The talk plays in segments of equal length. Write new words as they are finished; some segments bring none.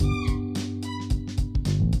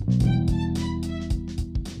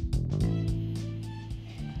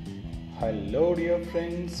hello dear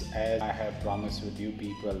friends. As I have promised with you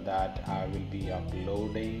people that I will be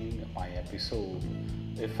uploading my episode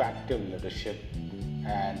Effective Leadership,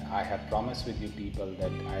 and I have promised with you people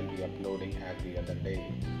that I'll be uploading every other day.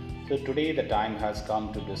 So today the time has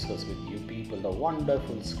come to discuss with you people the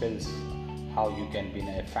wonderful skills, how you can be an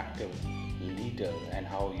effective leader and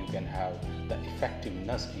how you can have the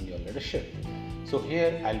effectiveness in your leadership. So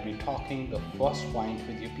here I'll be talking the first point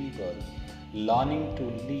with you people. Learning to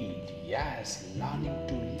lead. Yes, learning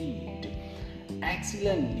to lead.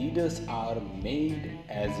 Excellent leaders are made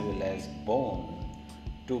as well as born.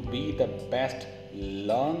 To be the best,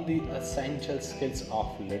 learn the essential skills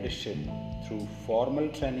of leadership through formal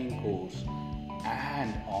training course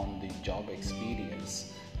and on the job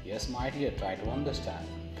experience. Yes, my dear, try to understand.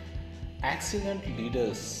 Excellent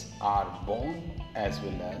leaders are born as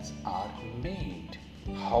well as are made.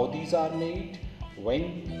 How these are made?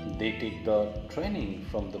 When they take the training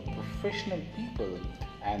from the professional people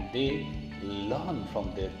and they learn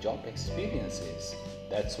from their job experiences.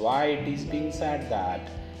 That's why it is being said that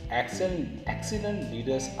excellent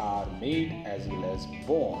leaders are made as well as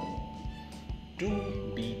born.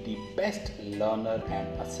 To be the best learner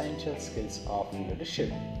and essential skills of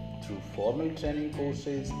leadership through formal training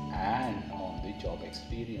courses and on the job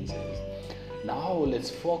experiences. Now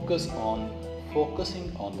let's focusing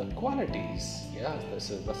on the qualities. Yes, this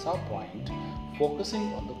is the sub point.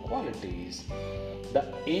 Focusing on the qualities. The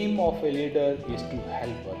aim of a leader is to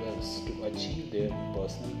help others to achieve their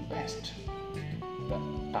personal best. The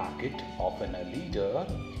target of a leader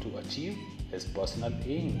to achieve his personal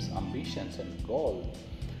aims, ambitions, and goals.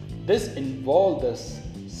 This involves thus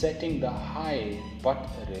setting the high but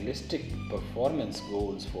realistic performance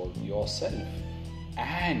goals for yourself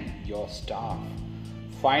and your staff,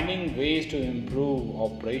 finding ways to improve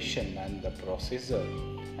operation and the procedure,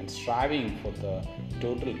 and striving for the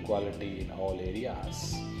total quality in all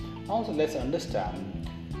areas. Also, let's understand,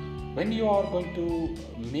 when you are going to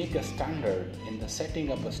make a standard, in the setting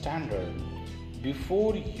up a standard,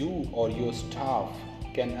 before you or your staff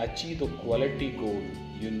can achieve the quality goal,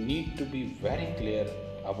 you need to be very clear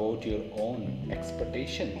about your own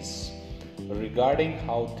expectations regarding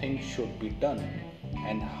how things should be done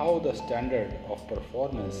and how the standard of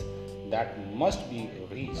performance that must be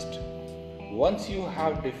reached. Once you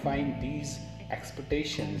have defined these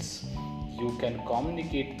expectations, you can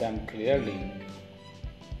communicate them clearly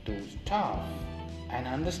to staff and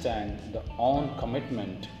understand the own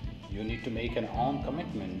commitment. You need to make an own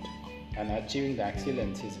commitment, and achieving the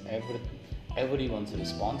excellence is everyone's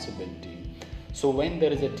responsibility. So when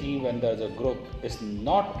there is a team, when there is a group, it's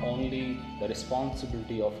not only the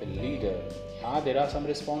responsibility of a leader. There are some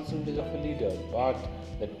responsibilities of a leader, but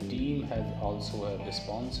the team has also a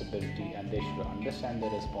responsibility, and they should understand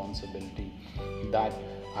their responsibility, that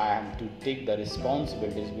I am to take the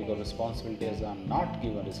responsibilities, because responsibilities are not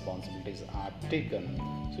given, responsibilities are taken.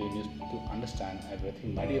 So you need to understand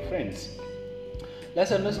everything, my dear friends.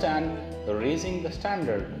 Let's understand raising the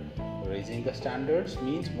standard. Raising the standards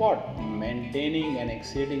means what? Maintaining and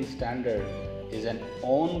exceeding standard is an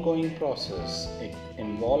ongoing process. It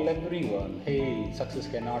involves everyone. Hey, success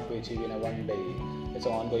cannot be achieved in a one day. It's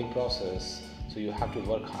an ongoing process. So you have to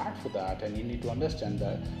work hard for that, and you need to understand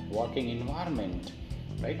the working environment,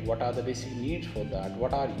 right? What are the basic needs for that?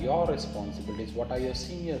 What are your responsibilities? What are your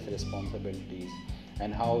seniors' responsibilities?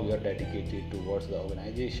 And how you are dedicated towards the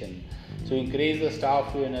organization. So encourage the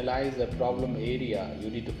staff to analyze the problem area. You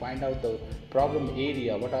need to find out the problem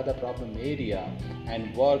area, what are the problem area,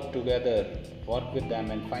 and work together, work with them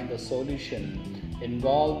and find the solution.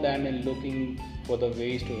 Involve them in looking for the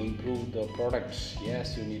ways to improve the products.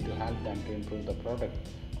 Yes, you need to help them to improve the product,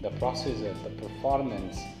 the procedure, the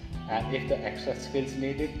performance. And if the extra skills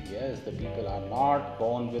needed, yes, the people are not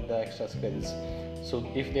born with the extra skills. So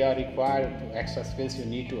if they are required extra skills, you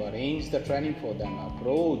need to arrange the training for them,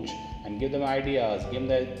 approach and give them ideas, give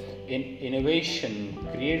them innovation,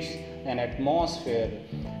 creates an atmosphere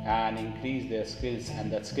and increase their skills,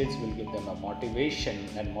 and that skills will give them a motivation,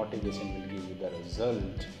 and motivation will give you the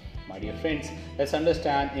result. My dear friends, let's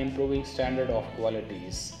understand improving standard of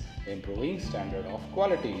qualities. Improving standard of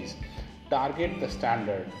qualities. Target the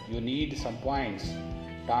standard. You need some points.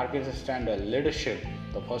 Target the standard. Leadership.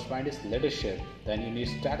 The first point is leadership. Then you need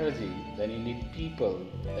strategy. Then you need people.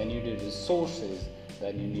 Then you need resources.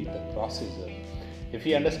 Then you need the procedure. If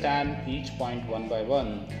you understand each point one by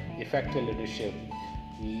one, effective leadership,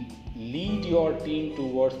 lead your team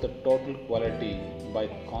towards the total quality by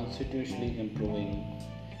constitutionally improving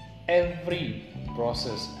every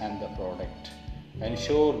process and the product.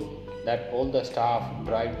 Ensure that all the staff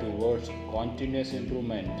drive towards continuous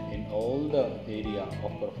improvement in all the area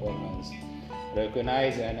of performance.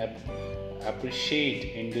 Recognize and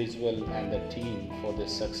appreciate individual and the team for their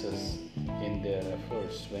success in their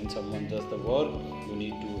efforts. When someone does the work, you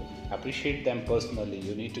need to appreciate them personally.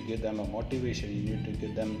 You need to give them a motivation. You need to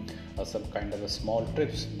give them some kind of a small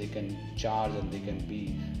trips. They can charge and they can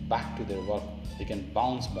be back to their work. They can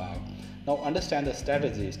bounce back. Now understand the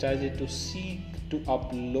strategy to seek to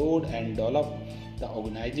upload and develop the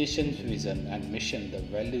organization's vision and mission, the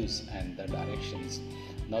values and the directions.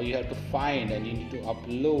 Now you have to find and you need to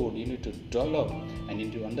upload, you need to develop, and you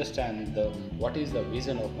need to understand what is the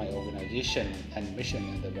vision of my organization and mission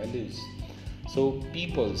and the values. So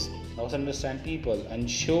now understand people,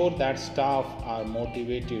 ensure that staff are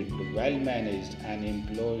motivated, well managed and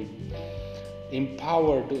employed,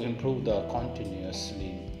 empowered to improve the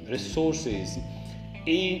continuously. Resources.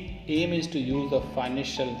 Aim is to use the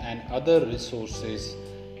financial and other resources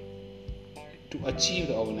to achieve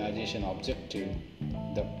the organization objective,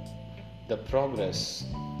 the progress,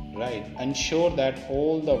 right? Ensure that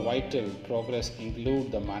all the vital progress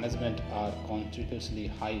include the management are continuously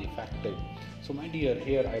high effective. So my dear,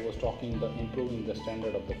 here I was talking the improving the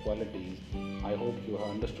standard of the quality. I hope you have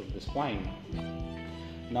understood this point.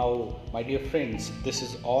 Now, my dear friends, this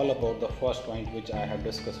is all about the first point which I have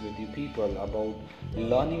discussed with you people about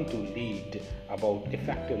learning to lead, about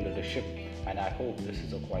effective leadership, and I hope this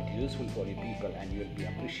is quite useful for you people and you will be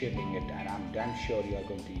appreciating it, and I'm damn sure you are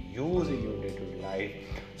going to use in your day-to-day life.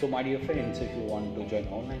 So my dear friends, if you want to join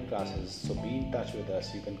online classes, so be in touch with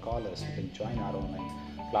us. You can call us, you can join our online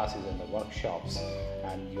classes and the workshops,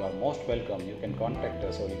 and you are most welcome. You can contact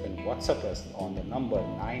us or you can WhatsApp us on the number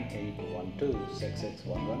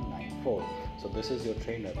 9812661194. So this is your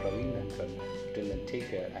trainer Praveen Nankal. Till then, take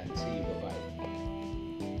care and see you. Bye bye.